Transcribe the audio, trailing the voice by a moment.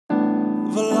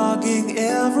Vlogging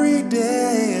every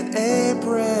day in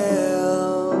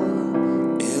April.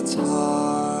 It's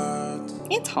hard.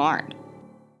 It's hard.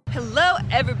 Hello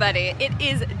everybody, it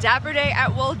is Dapper Day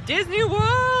at Walt Disney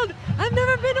World! I've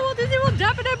never been to Walt Disney World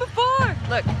Dapper Day before!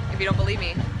 Look, if you don't believe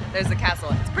me, there's the castle.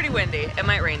 It's pretty windy, it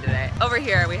might rain today. Over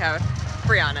here we have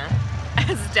Brianna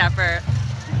as Dapper,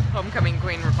 homecoming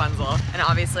queen Rapunzel, and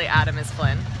obviously Adam is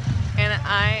Flynn. And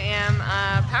I am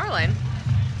Powerline,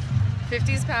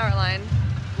 50s Powerline,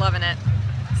 loving it.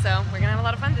 So we're gonna have a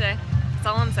lot of fun today, that's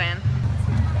all I'm saying.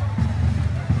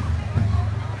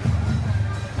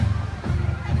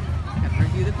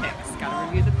 The pics. Gotta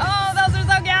review the pics. Oh, those are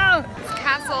so cute! This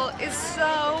castle is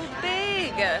so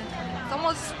big. It's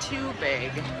almost too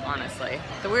big, honestly.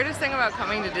 The weirdest thing about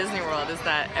coming to Disney World is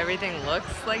that everything looks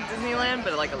like Disneyland,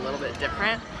 but like a little bit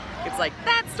different. It's like,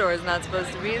 that store is not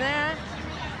supposed to be there.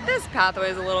 This pathway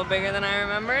is a little bigger than I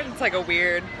remembered. It's like a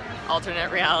weird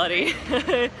alternate reality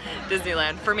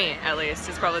Disneyland, for me at least.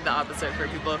 It's probably the opposite for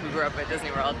people who grew up at Disney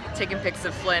World. Taking pics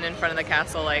of Flynn in front of the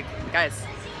castle, like, guys,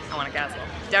 I want a castle.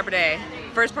 Dapper Day.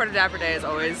 First part of Dapper Day is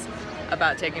always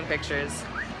about taking pictures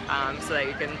so that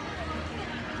you can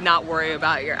not worry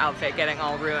about your outfit getting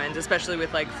all ruined, especially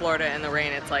with like Florida and the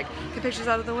rain. It's like, get pictures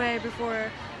out of the way before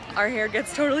our hair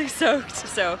gets totally soaked.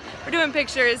 So we're doing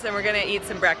pictures and we're gonna eat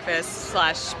some breakfast /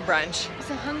 brunch. I'm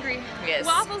so hungry. Yes.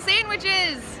 Waffle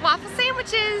sandwiches! Waffle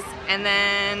sandwiches! And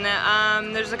then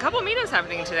there's a couple meetups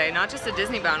happening today, not just a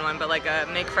Disneybound one, but like a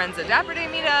Make Friends at Dapper Day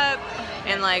meetup.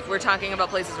 And like we're talking about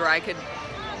places where I could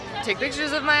take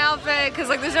pictures of my outfit, because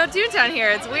like there's no Toontown here,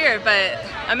 it's weird, but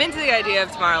I'm into the idea of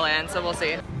Tomorrowland, so we'll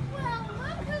see. Well,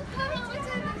 look who's coming to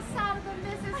the side of the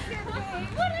Mississippi.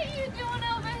 What are you doing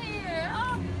over here?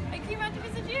 Oh, I came out to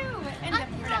visit you! And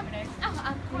for Dapper Day.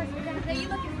 Oh, of course, we're gonna say you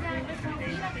looking fabulous.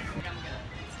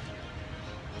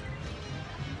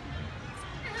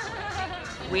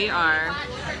 We are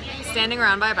standing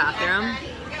around by a bathroom,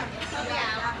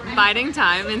 biding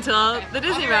time until the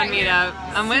Disneybound meetup.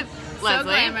 I'm with Leslie. So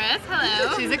glamorous.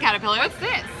 Hello. She's a caterpillar. What's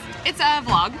this? It's a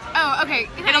vlog. Oh, okay.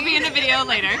 It'll be in a video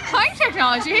later. Hi,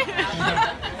 technology.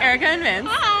 Erica and Vince.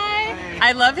 Hi.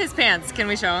 I love his pants. Can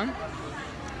we show them?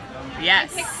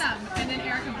 Yes. I picked some, and then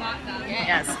Erica bought them.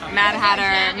 Yes. Mad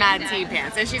Hatter, Mad Tea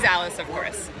pants. And she's Alice, of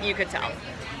course. You could tell.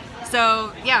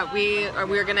 So, yeah,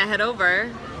 we're gonna head over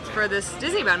for this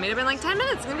Disneybound meetup in like 10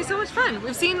 minutes. It's gonna be so much fun.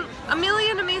 We've seen a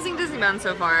million amazing Disneybounds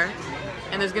so far,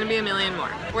 and there's gonna be a million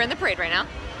more. We're in the parade right now.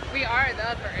 We are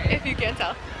the parade. If you can't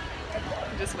tell.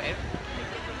 Just wave.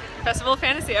 Festival of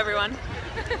Fantasy, everyone.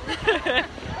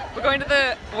 We're going to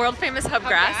the world famous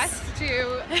Hubgrass.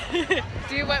 To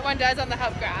do what one does on the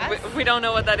Hubgrass. We don't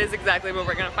know what that is exactly, but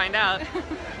we're gonna find out.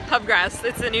 Hubgrass,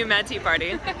 it's the new Mad Tea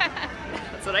Party.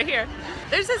 That's what I hear.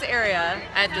 There's this area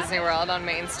at Disney World on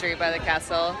Main Street by the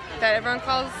castle that everyone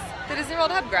calls the Disney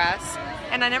World Hubgrass.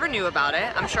 And I never knew about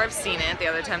it. I'm sure I've seen it the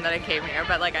other time that I came here,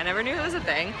 but like I never knew it was a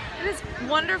thing. And it's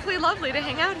wonderfully lovely to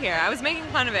hang out here. I was making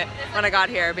fun of it when I got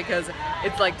here because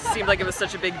it like seemed like it was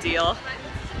such a big deal.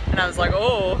 And I was like,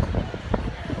 oh,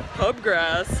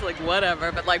 Hubgrass, like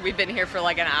whatever. But like we've been here for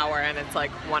like an hour and it's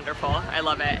like wonderful. I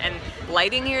love it. And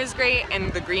lighting here is great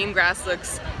and the green grass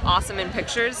looks awesome in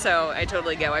pictures. So I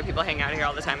totally get why people hang out here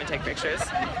all the time and take pictures.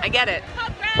 I get it.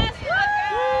 Hubgrass!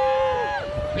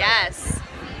 Woo! Yes.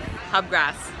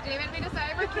 Hubgrass. David, we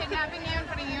decided we're kidnapping you and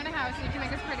putting you in a house so you can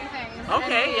make us pretty things.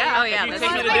 Okay, yeah. Oh yeah, If you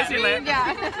that's take me to Disneyland.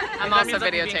 Yeah. I'm That also means I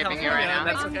can be in videotaping you right now.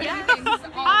 California, That's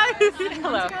okay. Hi.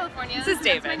 Hello. California. This is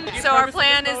David. So our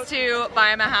plan is to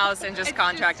buy him a house and just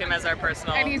contract him as our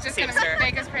personal And he's just going seamster. to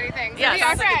make us pretty things. Yes. Be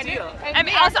our Sounds like a friend. deal. I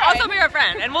mean, also be our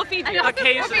friend, and we'll feed you.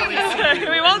 Occasionally.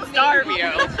 We won't starve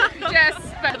you. Just,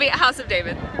 It'll be a House of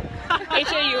David.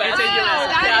 H-A-U-S.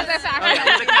 that is a fact. Oh, yeah,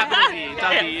 with a capital D.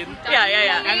 David.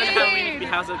 Yeah. And then Halloween would be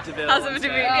House of Deville. House of instead.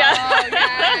 David, Oh, yeah.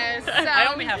 yes. I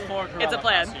So, only have 4 Corolla It's a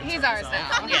plan. costumes, he's ours so-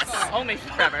 now. Yes. Only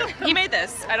Forever. He made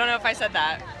this. I don't know if I said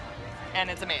that. And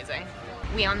it's amazing.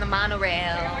 We on the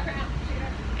monorail.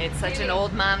 It's such an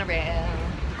old monorail.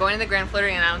 Going to the Grand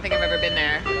Floridian, I don't think I've ever been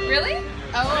there. Really?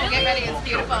 Oh, get ready. It's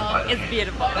beautiful. It's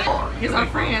beautiful. Here's our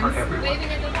friends. Waving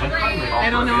at the parade. They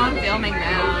don't know I'm filming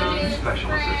them.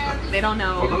 Friends. They don't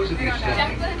know.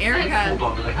 Erica.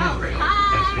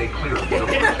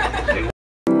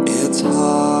 It's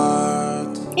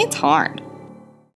hard. It's hard.